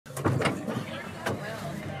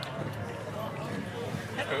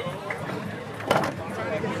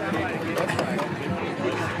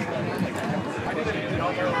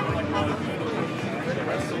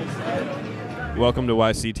Welcome to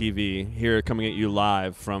YCTV, here coming at you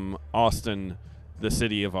live from Austin, the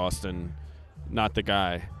city of Austin, not the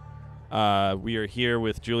guy. We are here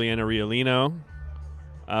with Julianna Riolino.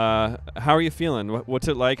 How are you feeling? What's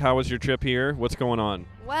it like? How was your trip here? What's going on?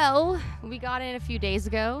 Well, we got in a few days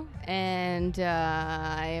ago, and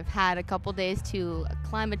I've had a couple days to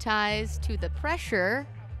acclimatize to the pressure,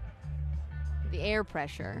 the air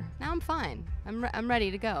pressure. Now I'm fine. I'm ready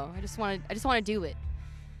to go. I just want to do it.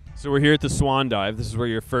 So we're here at the Swan Dive. This is where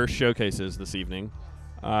your first showcase is this evening.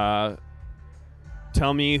 Tell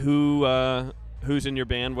me who's in your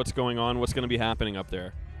band, what's going on, what's going to be happening up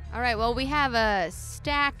there. All right, well, we have a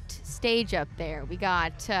stacked stage up there. We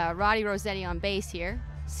got Roddy Rosetti on bass here,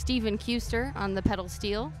 Stephen Kuster on the pedal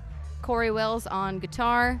steel, Corey Wells on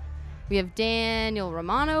guitar. We have Daniel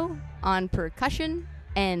Romano on percussion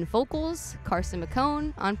and vocals, Carson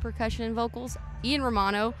Mchone on percussion and vocals, Ian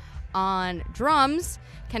Romano on drums,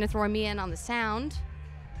 Kenneth Roy Meehan on the sound.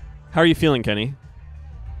 How are you feeling, Kenny?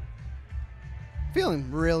 Feeling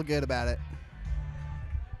real good about it.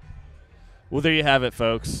 Well, there you have it,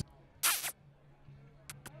 folks.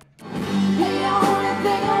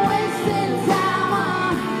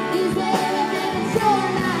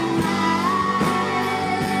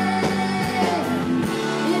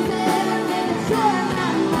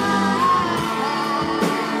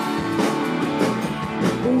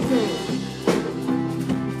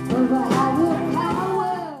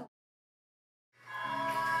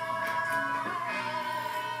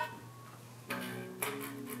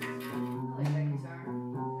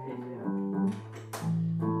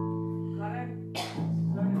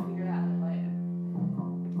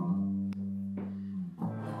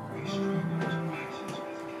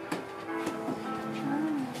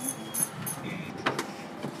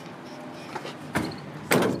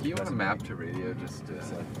 Do you want a map to radio just to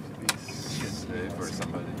be shit for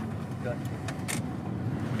somebody? A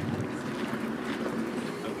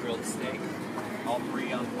grilled steak, all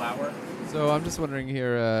free on flour. So I'm just wondering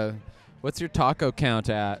here, what's your taco count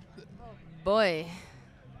at? Boy,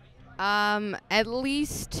 at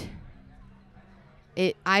least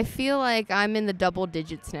I feel like I'm in the double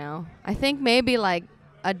digits now. I think maybe like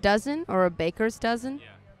a dozen or a baker's dozen. Yeah.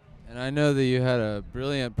 And I know that you had a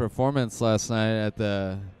brilliant performance last night at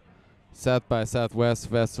the South by Southwest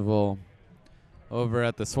Festival over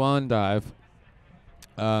at the Swan Dive.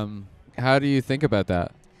 How do you think about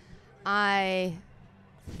that? I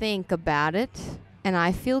think about it, and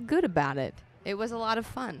I feel good about it. It was a lot of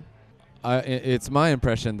fun. It's my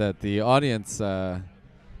impression that the audience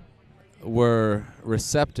were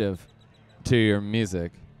receptive to your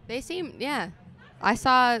music. They seem, yeah. I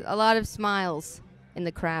saw a lot of smiles in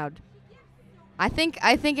the crowd. I think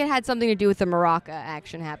it had something to do with the maraca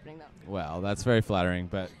action happening, though. Well, that's very flattering,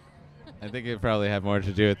 but I think it probably had more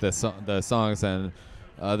to do with the songs and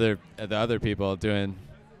the other people doing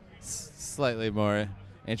slightly more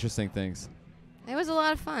interesting things. It was a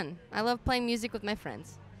lot of fun. I love playing music with my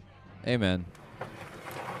friends. Amen.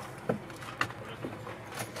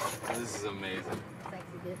 This is amazing.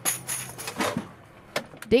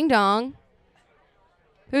 Ding dong.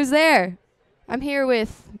 Who's there? I'm here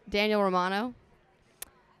with Daniel Romano,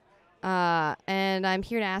 and I'm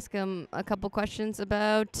here to ask him a couple questions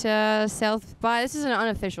about South by. This is an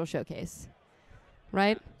unofficial showcase,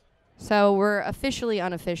 right? So we're officially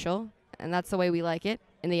unofficial, and that's the way we like it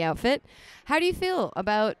in the outfit. How do you feel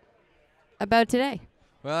about today?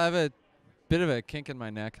 Well, I have a bit of a kink in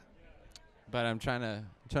my neck, but I'm trying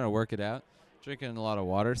to work it out. Drinking a lot of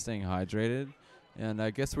water, staying hydrated, and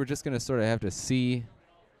I guess we're just gonna sort of have to see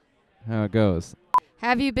how it goes.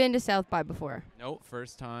 Have you been to South by before? Nope,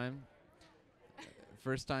 first time.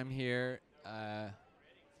 First time here.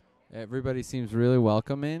 Everybody seems really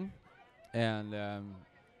welcoming, and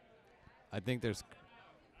I think there's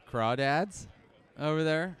crawdads over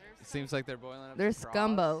there. It seems like they're boiling up. There's some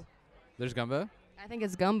gumbo. There's gumbo? I think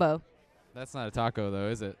it's gumbo. That's not a taco, though,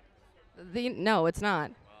 is it? No, it's not.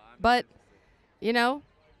 But, you know,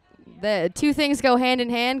 the two things go hand in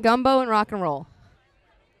hand, gumbo and rock and roll.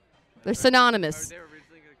 They're synonymous. They were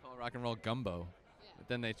originally going to call rock and roll gumbo, but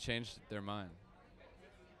then they changed their mind.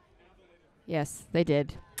 Yes, they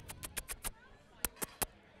did.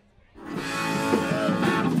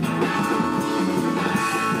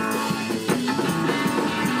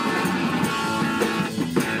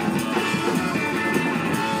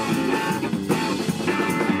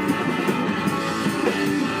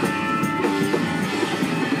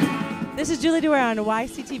 This is Julie Doiron,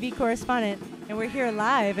 YCTV correspondent, and we're here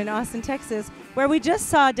live in Austin, Texas, where we just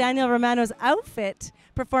saw Daniel Romano's Outfit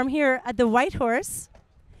perform here at the White Horse.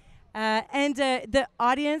 And the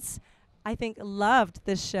audience, I think, loved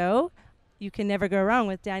this show. you can never go wrong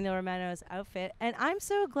with Daniel Romano's outfit. And I'm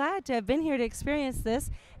so glad to have been here to experience this.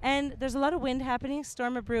 And there's a lot of wind happening,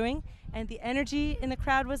 storm of brewing, and the energy in the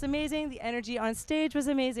crowd was amazing. The energy on stage was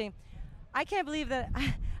amazing. I can't believe that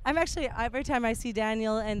I'm actually, every time I see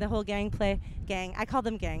Daniel and the whole gang play, I call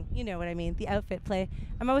them gang, you know what I mean, the outfit play,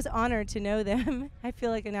 I'm always honored to know them. I feel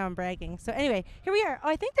like now I'm bragging. So anyway, here we are. Oh,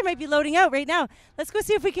 I think they might be loading out right now. Let's go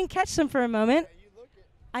see if we can catch them for a moment.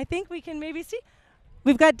 I think we can maybe see.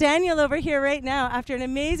 We've got Daniel over here right now after an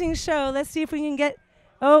amazing show. Let's see if we can get,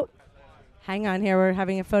 oh, hang on here. We're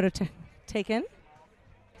having a photo taken.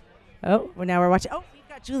 Oh, well, now we're watching. Oh, we've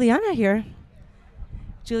got Julianna here.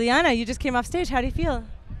 Julianna, you just came off stage. How do you feel?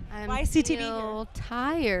 I feel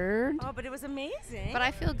tired. Oh, but it was amazing. But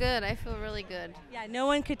I feel good. I feel really good. Yeah, no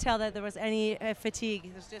one could tell that there was any fatigue.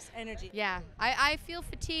 It was just energy. Yeah, I feel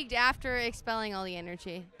fatigued after expelling all the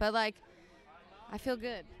energy. But, like, I feel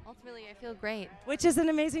good. Ultimately, I feel great. Which is an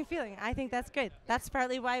amazing feeling. I think that's good. That's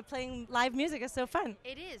partly why playing live music is so fun.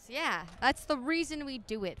 It is, yeah. That's the reason we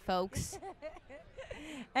do it, folks.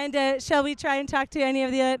 And shall we try and talk to any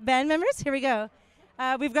of the band members? Here we go.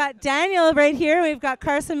 We've got Daniel right here. We've got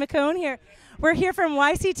Carson Mchone here. We're here from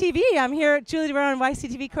YCTV. I'm here, Julie Doiron,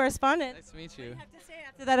 YCTV correspondent. Nice to meet you. What do you have to say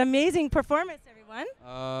after that amazing performance, everyone?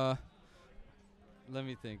 Let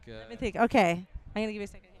me think. Let me think. Okay, I'm gonna give you a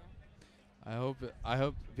second here. I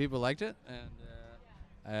hope people liked it,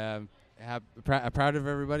 and I'm proud of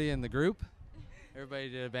everybody in the group. Everybody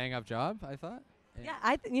did a bang up job, I thought.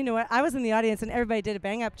 Yeah, you know what? I was in the audience, and everybody did a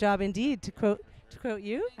bang up job indeed. To quote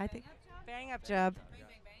you, I think. Bang up job.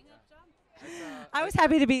 I was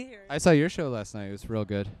happy to be here. I saw your show last night. It was real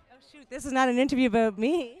good. Oh shoot, this is not an interview about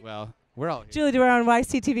me. Well, we're all here. Julie Doiron,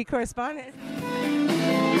 YCTV correspondent.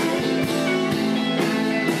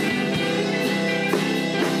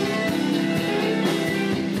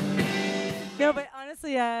 No, but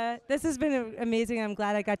honestly, this has been amazing. I'm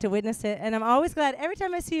glad I got to witness it, and I'm always glad every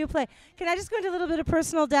time I see you play. Can I just go into a little bit of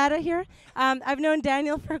personal data here? I've known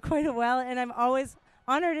Daniel for quite a while, and I'm always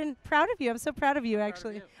honored and proud of you. I'm so proud of you,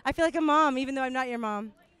 actually. I feel like a mom, even though I'm not your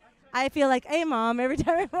mom. I feel like a mom every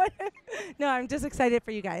time I want to. No, I'm just excited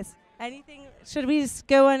for you guys. Anything? Should we just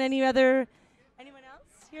go on anyone else here? I just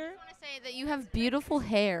want to say that you have beautiful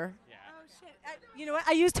hair. Yeah. Oh, shit. You know what?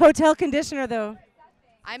 I used hotel conditioner, though.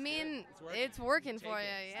 I mean, it's working for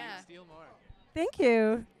you, yeah. Steal more. Thank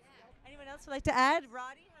you. Anyone else would like to add?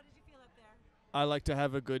 Roddy, how did you feel up there? I like to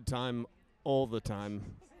have a good time all the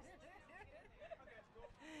time.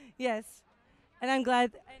 Yes. And I'm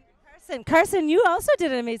glad. And Carson, you also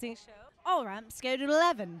did an amazing show. All right, scheduled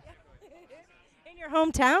 11. In your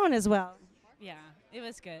hometown as well. Yeah, it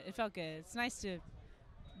was good. It felt good. It's nice to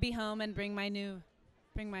be home and bring my new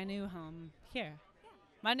home here.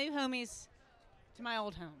 My new homies to my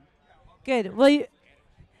old home. Good. Well,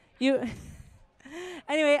 you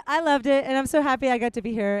anyway, I loved it, and I'm so happy I got to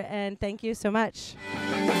be here, and thank you so much.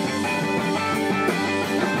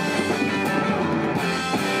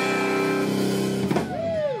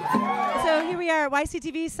 So here we are,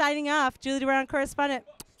 YCTV signing off. Julie Doiron, correspondent.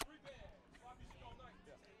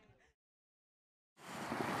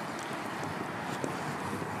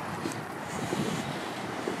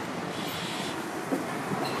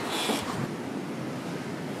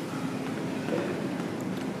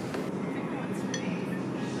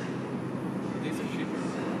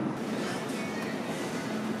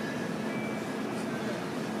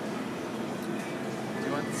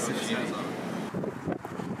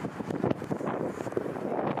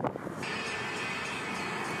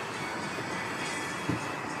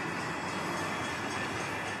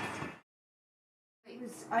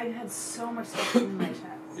 I had so much stuff in my chest.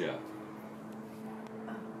 Yeah.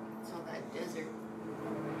 It's all that desert.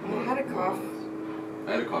 I had a cough.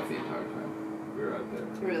 I had a cough the entire time we were out there.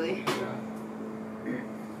 Really? Yeah.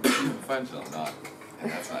 Fine till not. And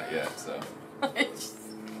that's not yet, so.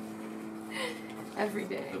 Every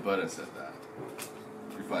day. The button said that.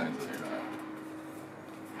 You're fine until you're not.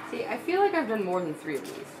 See, I feel like I've done more than 3 of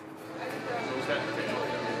these.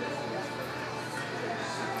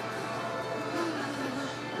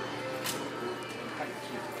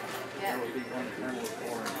 Yeah.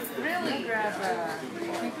 Really? Grab a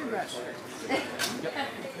toothbrush.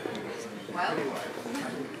 Well,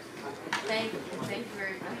 thank you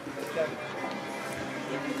very much.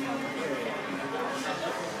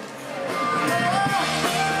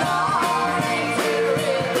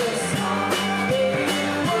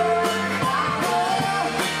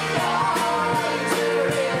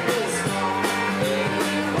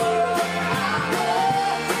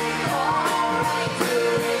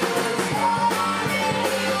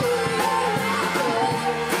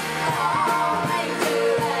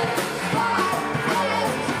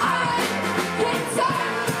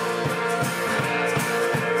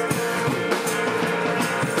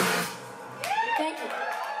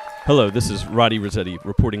 Hello, this is Roddy Rosetti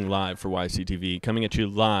reporting live for YCTV, coming at you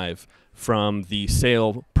live from the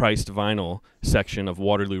sale-priced vinyl section of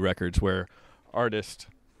Waterloo Records, where artists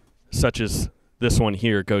such as this one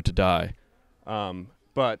here go to die.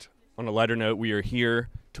 But on a lighter note, we are here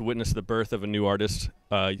to witness the birth of a new artist.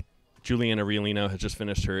 Julianna Riolino has just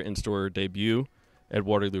finished her in-store debut at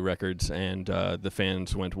Waterloo Records, and the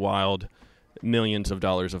fans went wild. Millions of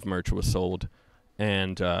dollars of merch was sold,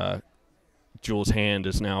 and Jul's hand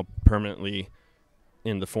is now permanently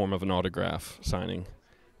in the form of an autograph signing.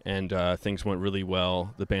 And things went really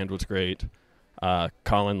well. The band was great.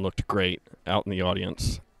 Colin looked great out in the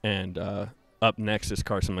audience. And up next is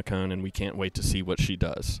Carson Mchone, and we can't wait to see what she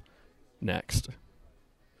does next.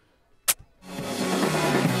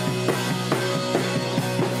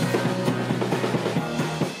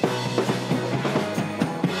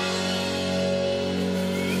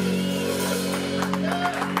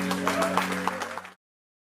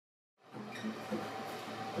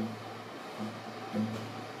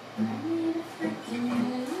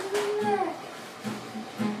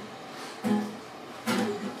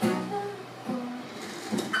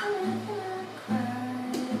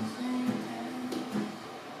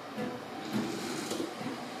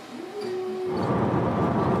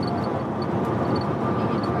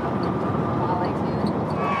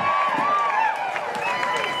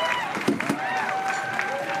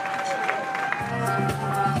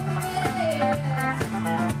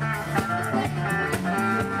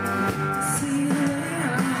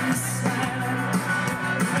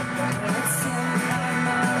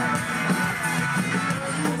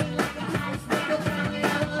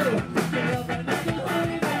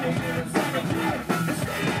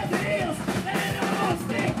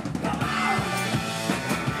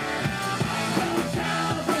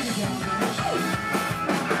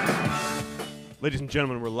 Ladies and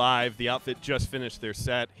gentlemen, we're live. The Outfit just finished their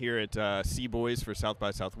set here at Seaboys for South by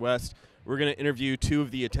Southwest. We're going to interview two of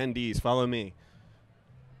the attendees. Follow me.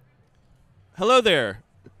 Hello there,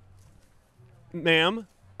 ma'am.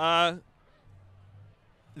 The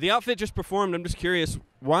Outfit just performed. I'm just curious,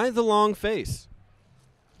 why the long face?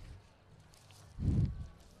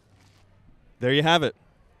 There you have it.